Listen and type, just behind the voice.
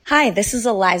Hi, this is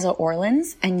Eliza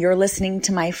Orlins, and you're listening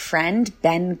to my friend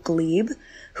Ben Glebe,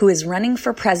 who is running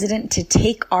for president to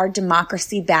take our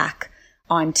democracy back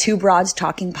on Two Broads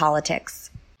Talking Politics.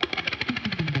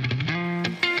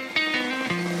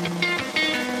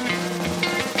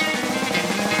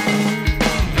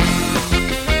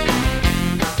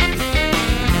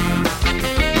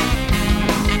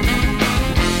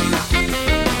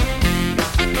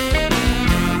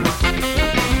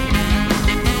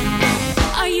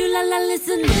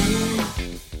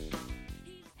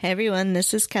 Hey everyone,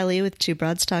 this is Kelly with Two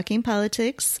Broads Talking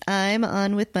Politics. I'm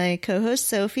on with my co-host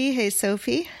Sophie. Hey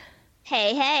Sophie.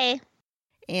 Hey, hey.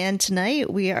 And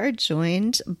tonight we are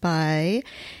joined by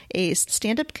a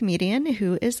stand-up comedian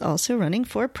who is also running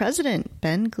for president,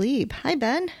 Ben Glebe. Hi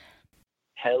Ben.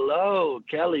 Hello,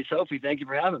 Kelly, Sophie, thank you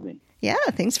for having me. Yeah,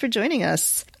 thanks for joining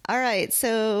us. All right,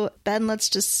 so Ben, let's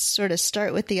just sort of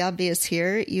start with the obvious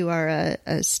here. You are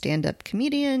a stand-up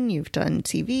comedian. You've done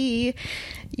TV.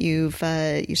 You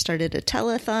started a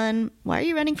telethon. Why are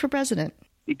you running for president?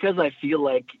 Because I feel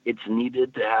like it's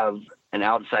needed to have an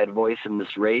outside voice in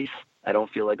this race. I don't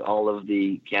feel like all of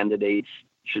the candidates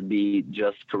should be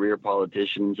just career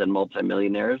politicians and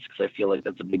multimillionaires, because I feel like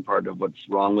that's a big part of what's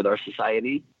wrong with our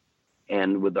society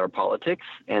and with our politics.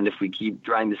 And if we keep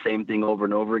trying the same thing over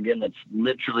and over again, that's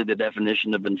literally the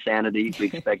definition of insanity if we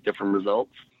expect different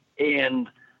results. And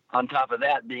on top of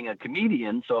that, being a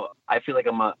comedian, so I feel like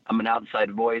I'm an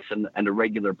outside voice and a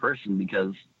regular person,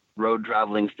 because road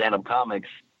traveling stand-up comics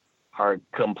are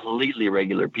completely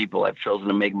regular people. I've chosen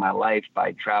to make my life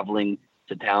by traveling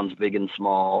to towns big and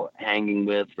small, hanging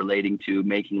with, relating to,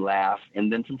 making laugh,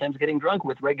 and then sometimes getting drunk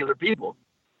with regular people.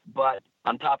 But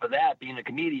on top of that, being a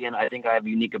comedian, I think I have a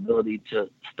unique ability to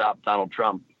stop Donald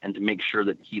Trump and to make sure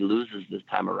that he loses this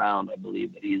time around. I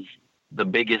believe that he's the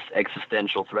biggest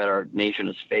existential threat our nation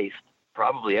has faced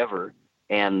probably ever.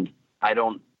 And I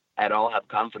don't at all have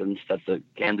confidence that the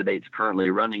candidates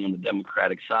currently running on the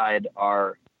Democratic side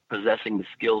are possessing the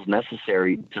skills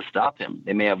necessary to stop him.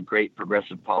 They may have great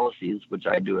progressive policies, which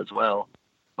I do as well,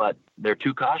 but they're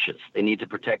too cautious. They need to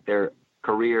protect their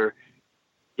career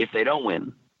if they don't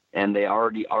win. And they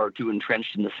already are too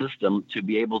entrenched in the system to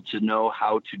be able to know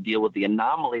how to deal with the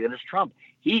anomaly that is Trump.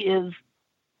 He is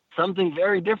something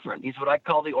very different. He's what I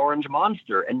call the orange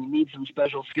monster, and you need some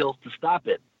special skills to stop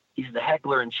it. He's the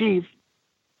heckler in chief,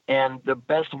 and the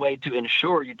best way to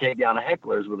ensure you take down a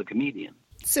heckler is with a comedian.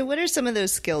 So what are some of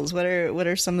those skills? What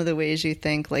are some of the ways you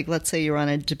think, like, let's say you're on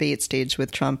a debate stage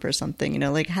with Trump or something,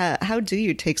 like how do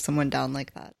you take someone down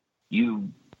like that? You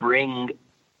bring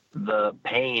the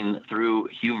pain through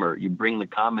humor. You bring the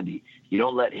comedy. You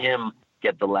don't let him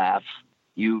get the laughs.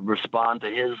 You respond to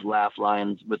his laugh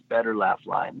lines with better laugh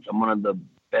lines. I'm one of the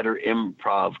better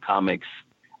improv comics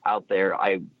out there.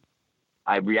 I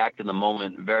react in the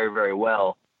moment very, very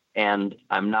well, and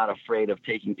I'm not afraid of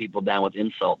taking people down with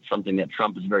insults, something that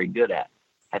Trump is very good at.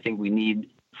 I think we need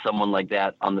someone like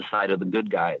that on the side of the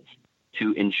good guys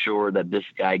to ensure that this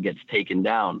guy gets taken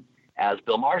down. As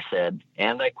Bill Maher said,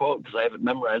 and I quote because I have it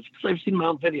memorized, because I've seen my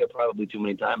own video probably too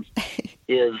many times,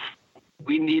 is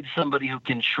we need somebody who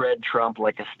can shred Trump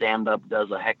like a stand-up does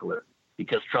a heckler,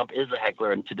 because Trump is a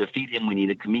heckler, and to defeat him, we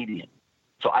need a comedian.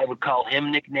 So I would call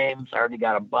him nicknames. I already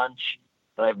got a bunch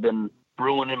that I've been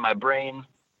brewing in my brain.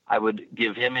 I would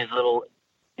give him his little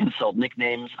insult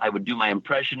nicknames. I would do my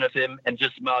impression of him and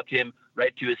just mock him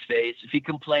right to his face. If he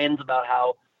complains about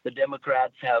how the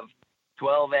Democrats have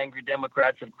 12 angry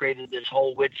Democrats have created this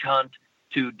whole witch hunt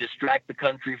to distract the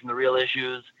country from the real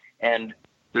issues, and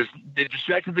they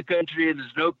distracted the country, and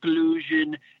there's no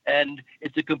collusion, and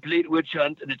it's a complete witch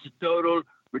hunt, and it's a total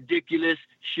ridiculous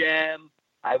sham.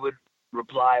 I would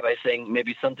reply by saying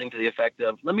maybe something to the effect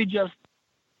of, let me just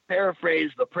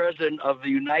paraphrase the president of the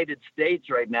United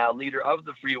States right now, leader of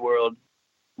the free world.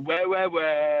 Wah, wah,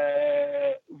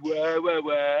 wah, wah, wah,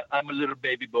 wah, I'm a little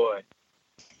baby boy.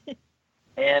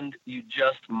 And you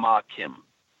just mock him.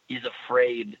 He's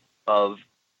afraid of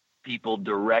people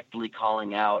directly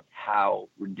calling out how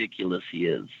ridiculous he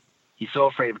is. He's so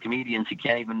afraid of comedians, he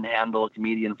can't even handle a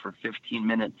comedian for 15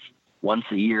 minutes once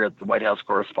a year at the White House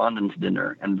Correspondents'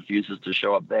 Dinner and refuses to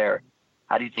show up there.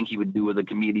 How do you think he would do with a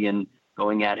comedian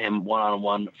going at him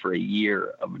one-on-one for a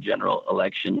year of a general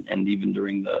election, and even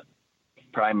during the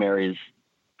primaries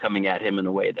coming at him in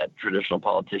a way that traditional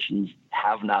politicians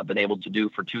have not been able to do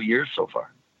for 2 years so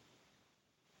far?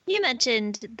 You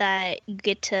mentioned that you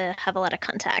get to have a lot of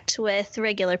contact with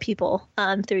regular people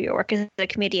through your work as a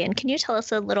comedian. Can you tell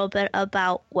us a little bit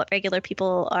about what regular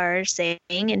people are saying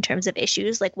in terms of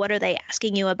issues? Like, what are they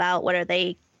asking you about? What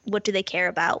do they care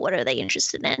about? What are they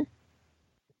interested in?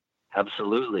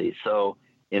 Absolutely. So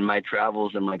in my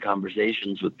travels and my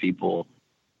conversations with people,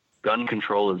 gun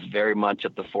control is very much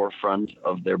at the forefront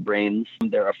of their brains.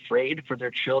 They're afraid for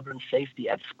their children's safety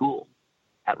at school,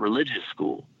 at religious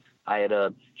school. I had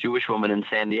a Jewish woman in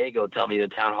San Diego tell me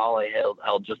at a town hall I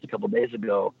held just a couple of days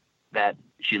ago that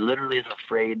she literally is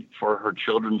afraid for her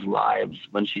children's lives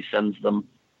when she sends them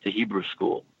to Hebrew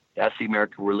school. That's the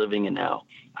America we're living in now.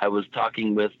 I was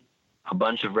talking with a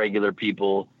bunch of regular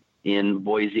people in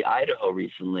Boise, Idaho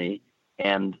recently,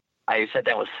 and I sat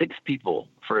down with 6 people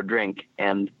for a drink,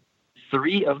 and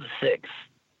 3 of the 6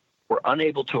 were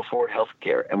unable to afford health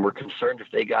care and were concerned if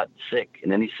they got sick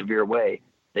in any severe way,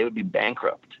 they would be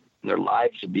bankrupt and their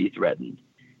lives would be threatened.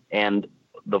 And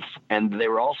they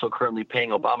were also currently paying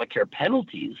Obamacare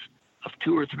penalties of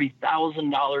 $2,000 or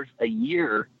 $3,000 a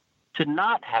year to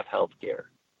not have health care.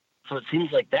 So it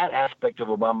seems like that aspect of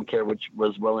Obamacare, which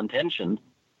was well-intentioned,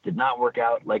 did not work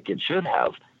out like it should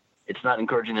have. It's not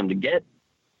encouraging them to get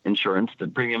insurance. The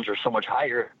premiums are so much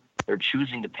higher. They're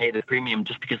choosing to pay the premium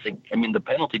just because the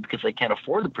penalty because they can't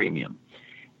afford the premium.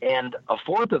 And a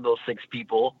fourth of those 6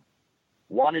 people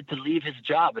wanted to leave his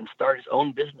job and start his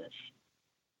own business.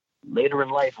 Later in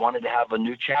life, wanted to have a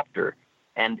new chapter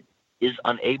and is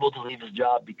unable to leave his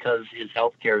job because his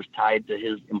health care is tied to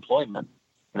his employment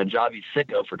and a job he's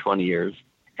sick of for 20 years.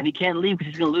 And he can't leave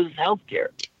because he's going to lose his health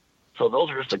care. So those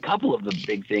are just a couple of the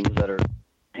big things that are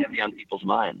heavy on people's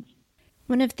minds.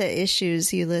 One of the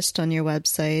issues you list on your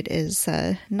website is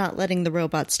not letting the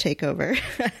robots take over.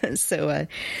 So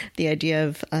the idea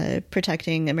of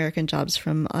protecting American jobs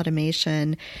from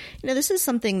automation, this is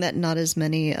something that not as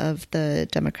many of the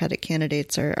Democratic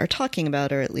candidates are talking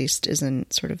about, or at least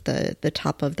isn't sort of the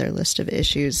top of their list of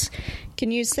issues.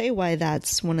 Can you say why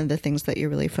that's one of the things that you're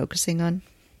really focusing on?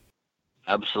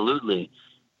 Absolutely.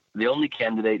 The only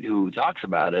candidate who talks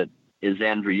about it is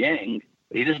Andrew Yang.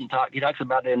 He doesn't talk. He talks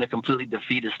about it in a completely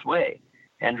defeatist way.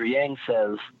 Andrew Yang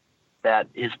says that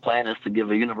his plan is to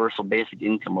give a universal basic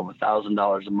income of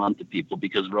 $1,000 a month to people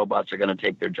because robots are going to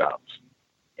take their jobs.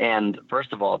 And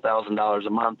first of all, $1,000 a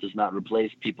month does not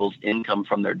replace people's income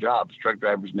from their jobs. Truck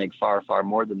drivers make far, far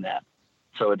more than that.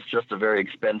 So it's just a very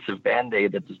expensive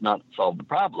Band-Aid that does not solve the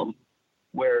problem.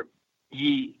 Where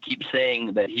he keeps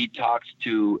saying that he talks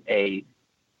to a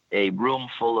room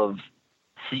full of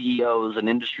CEOs and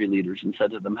industry leaders and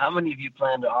said to them, how many of you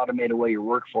plan to automate away your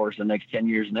workforce in the next 10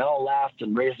 years? And they all laughed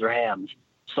and raised their hands.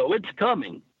 So it's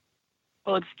coming.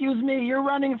 Well, excuse me, you're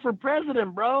running for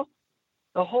president, bro.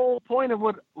 The whole point of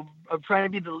trying to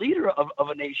be the leader of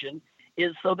a nation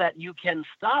is so that you can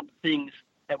stop things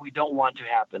that we don't want to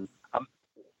happen.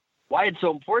 Why it's so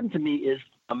important to me is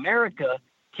America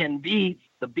can be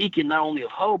the beacon not only of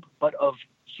hope, but of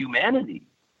humanity.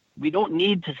 We don't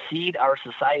need to cede our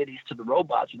societies to the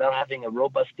robots without having a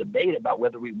robust debate about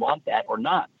whether we want that or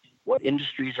not. What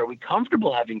industries are we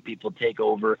comfortable having people take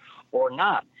over or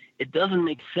not? It doesn't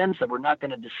make sense that we're not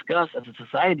going to discuss as a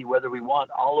society whether we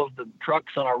want all of the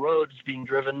trucks on our roads being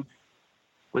driven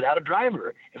without a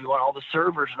driver, if we want all the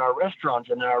servers in our restaurants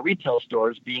and in our retail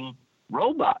stores being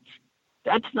robots.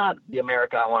 That's not the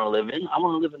America I want to live in. I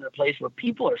want to live in a place where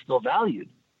people are still valued.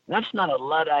 That's not a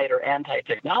Luddite or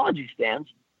anti-technology stance.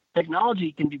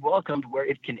 Technology can be welcomed where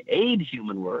it can aid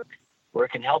human work, where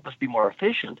it can help us be more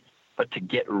efficient, but to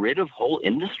get rid of whole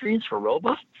industries for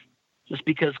robots, just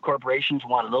because corporations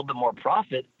want a little bit more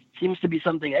profit, seems to be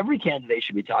something every candidate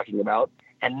should be talking about,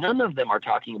 and none of them are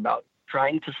talking about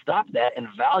trying to stop that and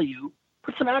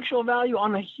put some actual value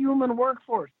on a human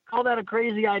workforce. Call that a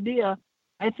crazy idea.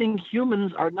 I think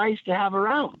humans are nice to have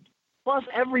around. Plus,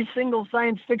 every single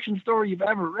science fiction story you've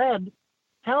ever read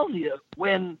tells you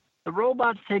when the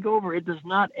robots take over, it does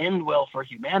not end well for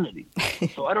humanity.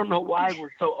 So I don't know why we're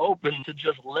so open to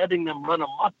just letting them run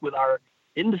amok with our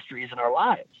industries and our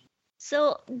lives.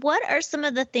 So what are some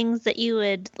of the things that you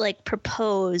would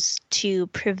propose to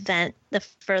prevent the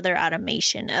further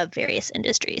automation of various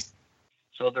industries?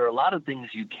 So there are a lot of things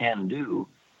you can do.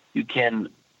 You can,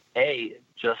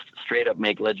 just straight up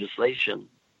make legislation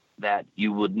that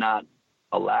you would not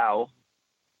allow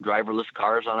driverless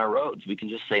cars on our roads. We can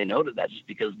just say no to that. Just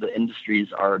because the industries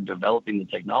are developing the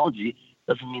technology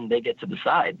doesn't mean they get to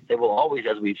decide. They will always,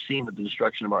 as we've seen with the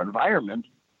destruction of our environment,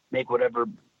 make whatever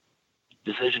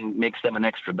decision makes them an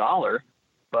extra dollar.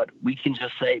 But we can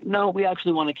just say, no, we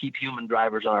actually want to keep human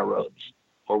drivers on our roads.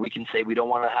 Or we can say we don't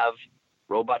want to have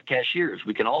robot cashiers.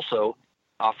 We can also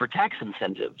offer tax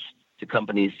incentives to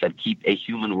companies that keep a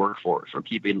human workforce or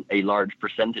keep a large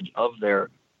percentage of their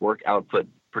work output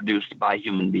produced by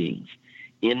human beings.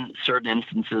 In certain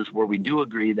instances where we do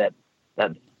agree that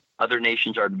other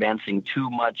nations are advancing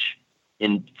too much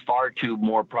in far too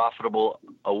more profitable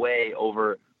a way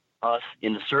over us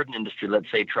in a certain industry,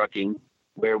 let's say trucking,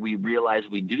 where we realize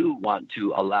we do want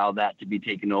to allow that to be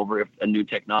taken over if a new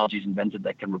technology is invented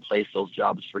that can replace those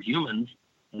jobs for humans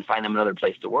and find them another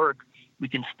place to work, we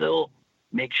can still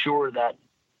make sure that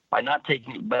by not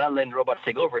letting robots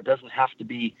take over, it doesn't have to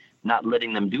be not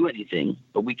letting them do anything,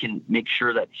 but we can make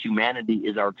sure that humanity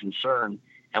is our concern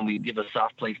and we give a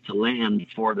soft place to land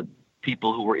for the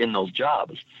people who were in those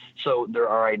jobs. So there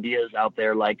are ideas out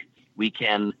there like we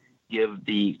can give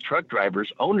the truck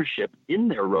drivers ownership in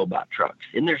their robot trucks,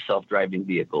 in their self-driving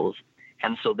vehicles,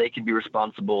 and so they can be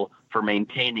responsible for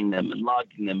maintaining them and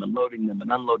logging them and loading them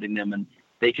and unloading them, and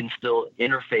they can still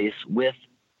interface with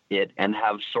it and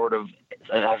have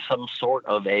some sort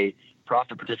of a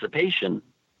profit participation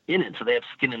in it. So they have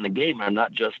skin in the game and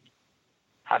not just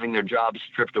having their jobs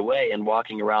stripped away and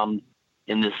walking around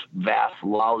in this vast,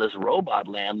 lawless robot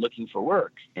land looking for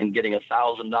work and getting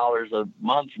 $1,000 a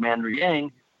month from Andrew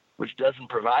Yang, which doesn't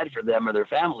provide for them or their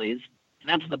families. And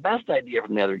that's the best idea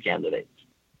from the other candidates.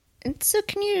 And so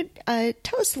can you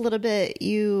tell us a little bit,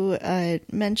 you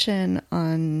mention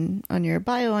on your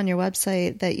bio on your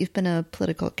website that you've been a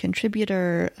political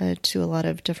contributor to a lot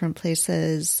of different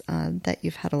places, that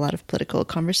you've had a lot of political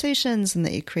conversations, and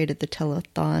that you created the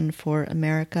Telethon for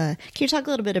America. Can you talk a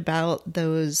little bit about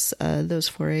those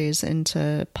forays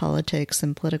into politics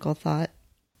and political thought?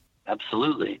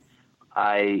 Absolutely.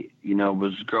 I,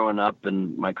 was growing up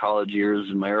in my college years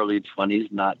in my early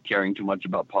 20s, not caring too much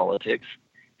about politics.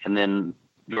 And then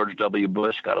George W.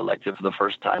 Bush got elected for the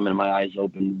first time, and my eyes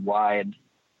opened wide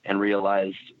and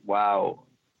realized, wow,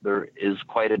 there is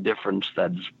quite a difference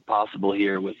that's possible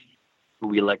here with who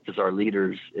we elect as our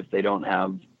leaders if they don't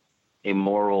have a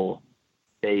moral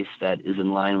base that is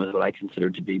in line with what I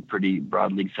consider to be pretty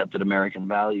broadly accepted American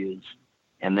values.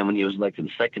 And then when he was elected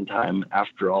the second time,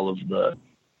 after all of the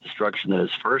destruction that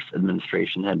his first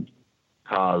administration had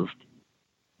caused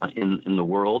in the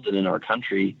world and in our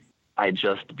country, I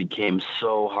just became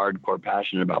so hardcore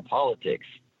passionate about politics.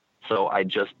 So I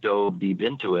just dove deep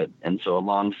into it. And so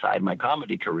alongside my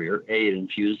comedy career, it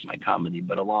infused my comedy,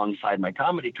 but alongside my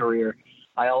comedy career,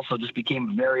 I also just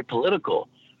became very political.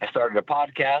 I started a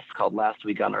podcast called Last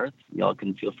Week on Earth. Y'all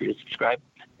can feel free to subscribe.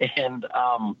 And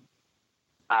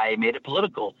I made it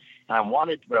political. And what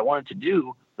I wanted to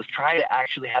do was try to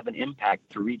actually have an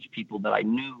impact to reach people that I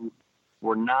knew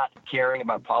were not caring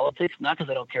about politics, not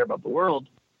because I don't care about the world,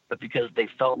 but because they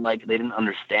felt like they didn't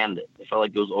understand it. They felt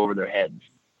like it was over their heads.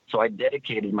 So I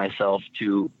dedicated myself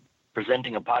to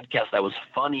presenting a podcast that was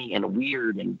funny and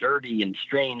weird and dirty and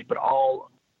strange, but all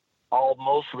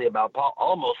mostly about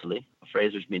a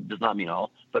phrase which does not mean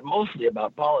all, but mostly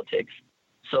about politics,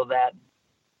 so that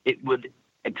it would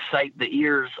excite the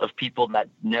ears of people that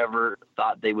never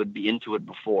thought they would be into it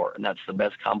before. And that's the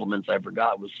best compliments I ever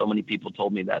got, was so many people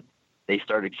told me that they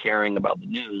started caring about the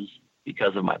news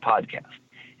because of my podcast.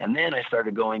 And then I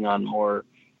started going on more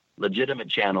legitimate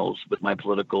channels with my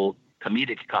political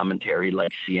comedic commentary,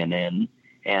 like CNN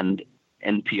and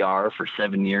NPR. For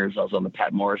 7 years, I was on the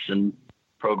Pat Morrison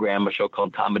program, a show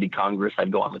called Comedy Congress.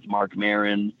 I'd go on with Mark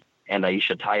Maron and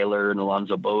Aisha Tyler and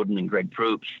Alonzo Bowden and Greg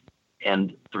Proops.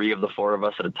 And 3 of the 4 of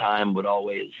us at a time would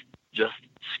always just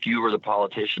skewer the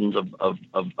politicians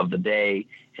of the day,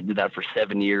 and do that for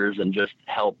 7 years and just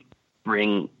help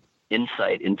bring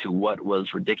insight into what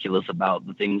was ridiculous about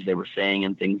the things they were saying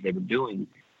and things they were doing.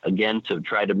 Again, to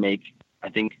try to make, I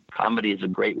think comedy is a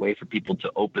great way for people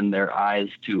to open their eyes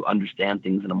to understand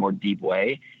things in a more deep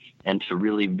way and to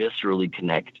really viscerally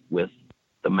connect with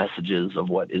the messages of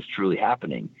what is truly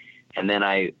happening. And then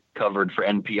I covered for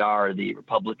NPR the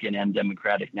Republican and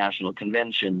Democratic national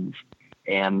conventions,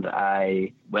 and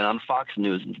I went on Fox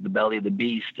News into the belly of the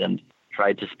beast and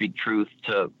tried to speak truth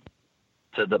to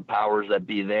the powers that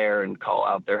be there and call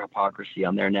out their hypocrisy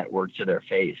on their network to their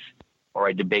face. Or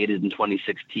I debated in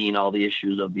 2016 all the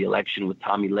issues of the election with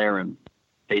Tomi Lahren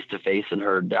face-to-face in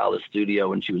her Dallas studio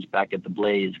when she was back at the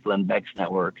Blaze, Glenn Beck's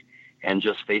network, and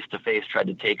just face-to-face tried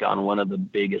to take on one of the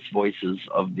biggest voices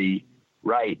of the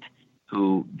right,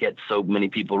 who gets so many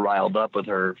people riled up with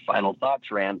her final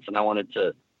thoughts rants. And I wanted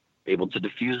to be able to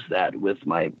diffuse that with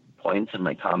my points and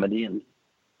my comedy. And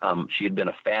she had been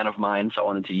a fan of mine, so I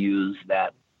wanted to use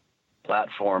that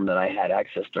platform that I had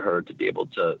access to her to be able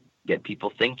to get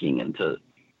people thinking and to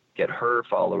get her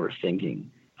followers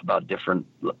thinking about different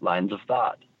lines of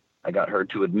thought. I got her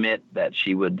to admit that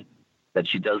she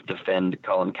does defend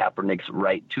Colin Kaepernick's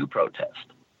right to protest,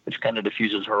 which kind of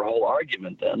diffuses her whole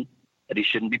argument then that he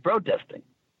shouldn't be protesting.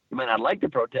 You might not like the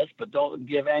protest, but don't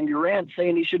give angry rants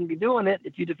saying he shouldn't be doing it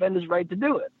if you defend his right to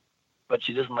do it. But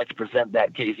she doesn't like to present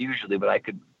that case usually, but I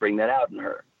could bring that out in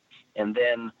her. And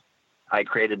then I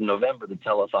created in November the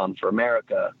Telethon for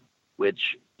America,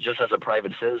 which just as a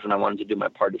private citizen, I wanted to do my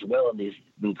part as well in these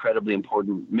incredibly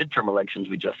important midterm elections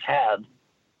we just had.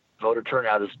 Voter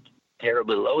turnout is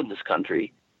terribly low in this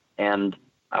country, and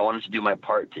I wanted to do my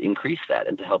part to increase that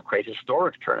and to help create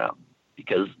historic turnout,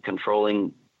 because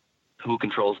controlling who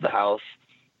controls the House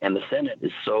and the Senate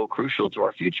is so crucial to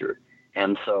our future.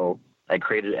 And so I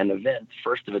created an event,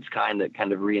 first of its kind, that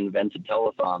kind of reinvented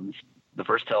telethons, the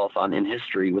first telethon in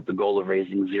history, with the goal of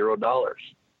raising $0.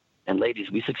 And ladies,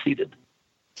 we succeeded.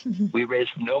 We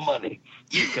raised no money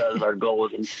because our goal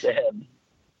was instead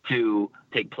to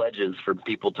take pledges for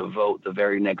people to vote the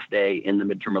very next day in the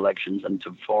midterm elections and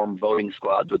to form voting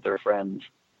squads with their friends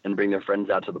and bring their friends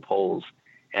out to the polls.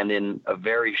 And in a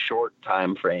very short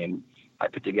time frame, I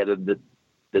put together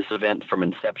this event from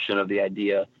inception of the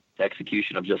idea to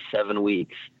execution of just 7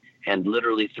 weeks. And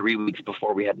literally 3 weeks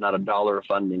before, we had not $1 of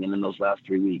funding. And in those last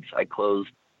 3 weeks, I closed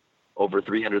over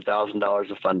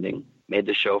 $300,000 of funding, made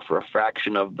the show for a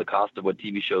fraction of the cost of what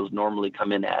TV shows normally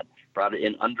come in at, brought it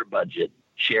in under budget,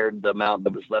 shared the amount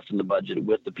that was left in the budget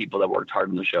with the people that worked hard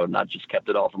on the show, not just kept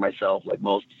it all for myself like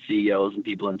most CEOs and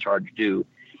people in charge do.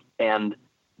 And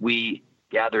we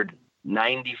gathered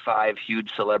 95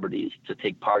 huge celebrities to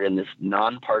take part in this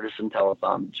nonpartisan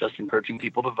telethon, just encouraging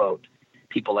people to vote.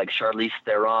 People like Charlize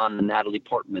Theron and Natalie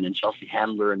Portman and Chelsea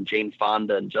Handler and Jane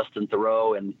Fonda and Justin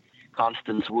Theroux and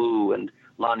Constance Wu and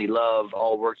Lonnie Love,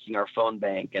 all working our phone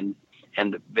bank, and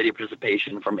video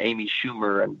participation from Amy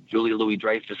Schumer and Julia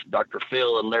Louis-Dreyfus, Dr.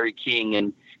 Phil and Larry King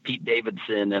and Pete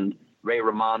Davidson and Ray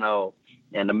Romano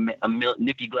and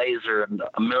Nikki Glaser and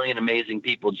a million amazing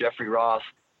people, Jeffrey Ross,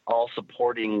 all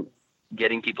supporting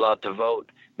getting people out to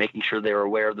vote, making sure they were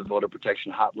aware of the voter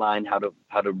protection hotline, how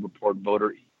to report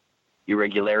voter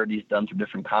irregularities done through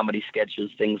different comedy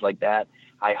sketches, things like that.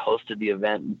 I hosted the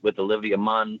event with Olivia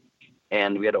Munn,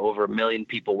 and we had over 1 million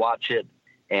people watch it,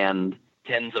 and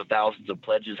tens of thousands of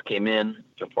pledges came in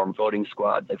to form voting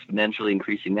squads, exponentially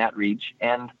increasing that reach.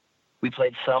 And we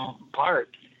played some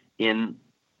part in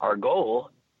our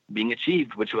goal being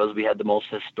achieved, which was we had the most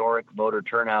historic voter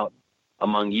turnout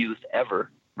among youth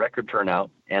ever, record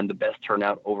turnout, and the best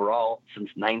turnout overall since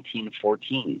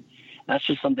 1914. That's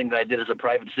just something that I did as a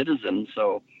private citizen.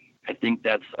 So I think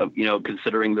that's,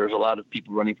 considering there's a lot of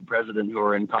people running for president who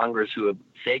are in Congress who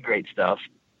say great stuff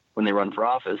when they run for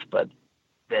office, but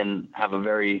then have a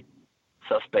very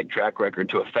suspect track record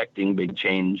to affecting big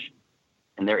change,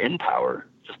 and they're in power.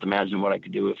 Just imagine what I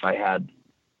could do if I had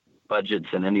budgets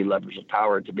and any levers of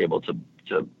power to be able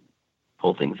to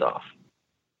pull things off.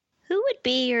 Who would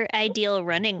be your ideal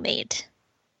running mate?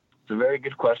 It's a very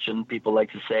good question. People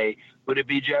like to say, would it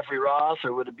be Jeffrey Ross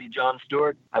or would it be Jon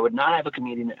Stewart? I would not have a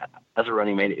comedian as a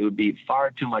running mate. It would be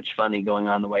far too much funny going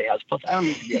on in the White House. Plus, I don't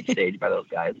need to be upstaged by those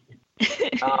guys.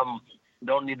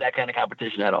 Don't need that kind of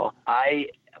competition at all. I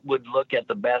would look at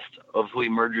the best of who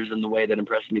emerges in the way that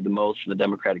impressed me the most from the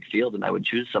Democratic field, and I would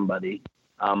choose somebody.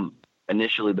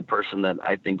 Initially, the person that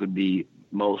I think would be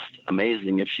most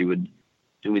amazing, if she would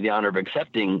do me the honor of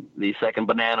accepting the second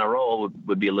banana role,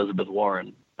 would be Elizabeth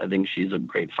Warren. I think she's a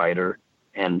great fighter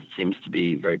and seems to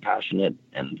be very passionate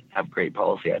and have great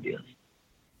policy ideas.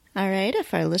 All right.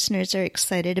 If our listeners are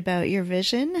excited about your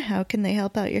vision, how can they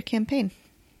help out your campaign?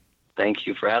 Thank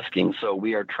you for asking. So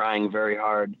we are trying very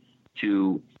hard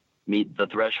to meet the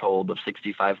threshold of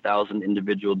 65,000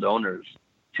 individual donors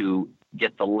to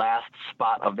get the last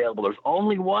spot available. There's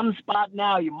only one spot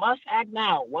now. You must act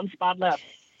now. One spot left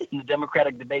in the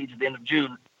Democratic debates at the end of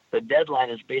June. The deadline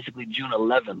is basically June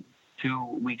 11th,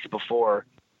 2 weeks before,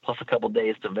 plus a couple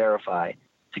days to verify,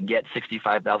 to get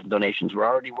 65,000 donations. We're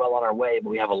already well on our way, but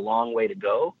we have a long way to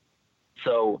go.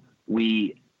 So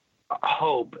we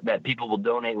hope that people will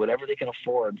donate whatever they can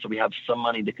afford, so we have some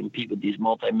money to compete with these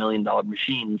multi-million-dollar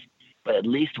machines, but at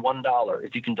least $1.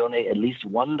 If you can donate at least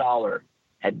 $1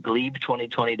 at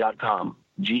Gleib2020.com,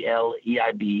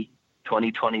 GLEIB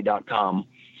 2020.com,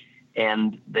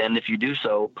 and then if you do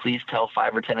so, please tell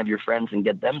 5 or 10 of your friends and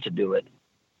get them to do it.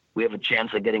 We have a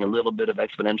chance of getting a little bit of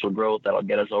exponential growth that'll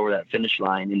get us over that finish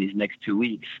line in these next 2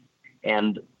 weeks.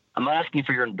 And I'm not asking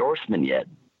for your endorsement yet.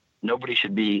 Nobody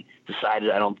should be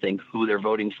decided, I don't think, who they're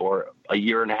voting for a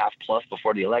year and a half plus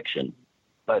before the election.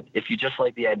 But if you just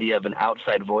like the idea of an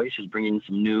outside voice who's bringing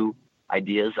some new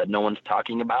ideas that no one's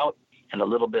talking about and a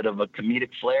little bit of a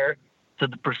comedic flair to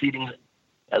the proceedings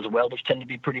as well, which tend to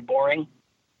be pretty boring,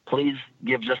 please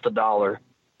give just $1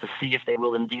 to see if they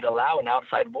will indeed allow an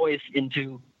outside voice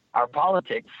into our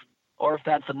politics, or if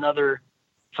that's another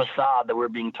facade that we're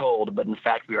being told, but in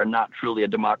fact we are not truly a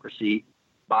democracy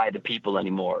by the people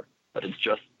anymore, but it's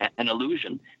just an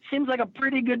illusion. Seems like a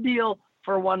pretty good deal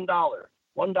for $1.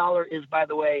 $1 is, by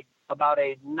the way, about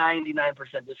a 99%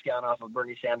 discount off of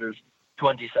Bernie Sanders'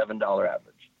 $27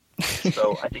 average.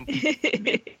 So I think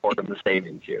he's part of the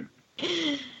savings here.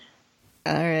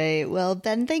 All right. Well,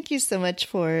 Ben, thank you so much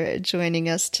for joining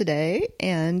us today.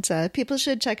 And people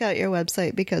should check out your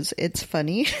website because it's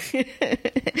funny.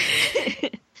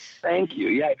 Thank you.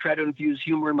 Yeah, I try to infuse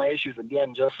humor in my issues,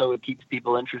 again, just so it keeps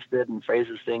people interested and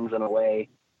phrases things in a way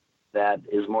that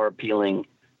is more appealing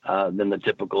than the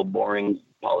typical boring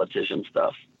politician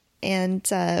stuff. And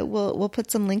we'll put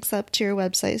some links up to your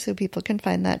website so people can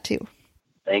find that too.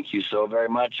 Thank you so very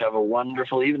much. Have a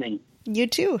wonderful evening. You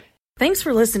too. Thanks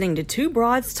for listening to Two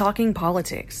Broads Talking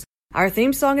Politics. Our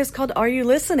theme song is called Are You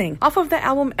Listening? Off of the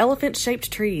album Elephant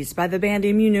Shaped Trees by the band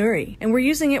Immunuri, and we're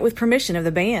using it with permission of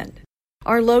the band.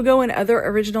 Our logo and other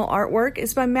original artwork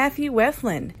is by Matthew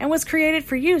Weflin and was created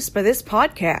for use by this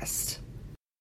podcast.